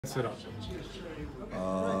Sit up.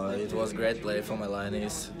 It was great play from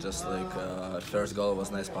Elanis. Just like first goal was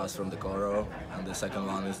nice pass from the Coro, and the second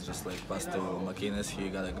one is just like pass to McInnes. He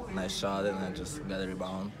got a nice shot and then just got a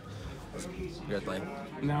rebound. It was a great play.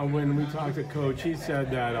 Now, when we talked to Coach, he said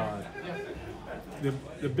that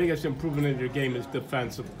the biggest improvement in your game is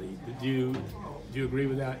defensively. Do you agree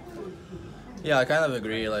with that? Yeah, I kind of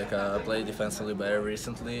agree. Like I played defensively better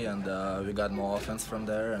recently, and we got more offense from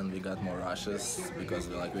there, and we got more rushes because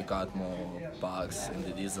we caught more pucks in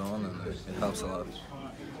the D zone, and it helps a lot.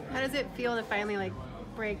 How does it feel to finally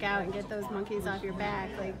break out and get those monkeys off your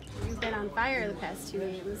back? Like, you've been on fire the past 2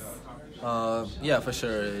 games. Yeah, for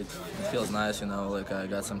sure. It feels nice, Like I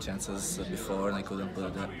got some chances before and I couldn't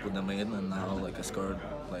put them in, and now I scored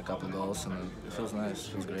a couple goals, and it feels nice.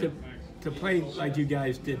 It feels great. To play like you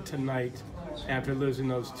guys did tonight, after losing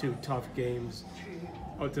those two tough games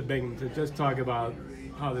to Binghamton, to just talk about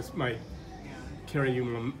how this might carry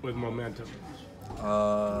you with momentum.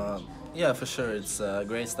 Yeah, for sure. It's a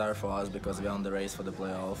great start for us because we're on the race for the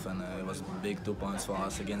playoff, and it was big 2 points for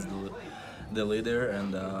us against the leader,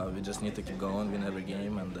 and we just need to keep going, win every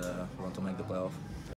game, and want to make the playoff.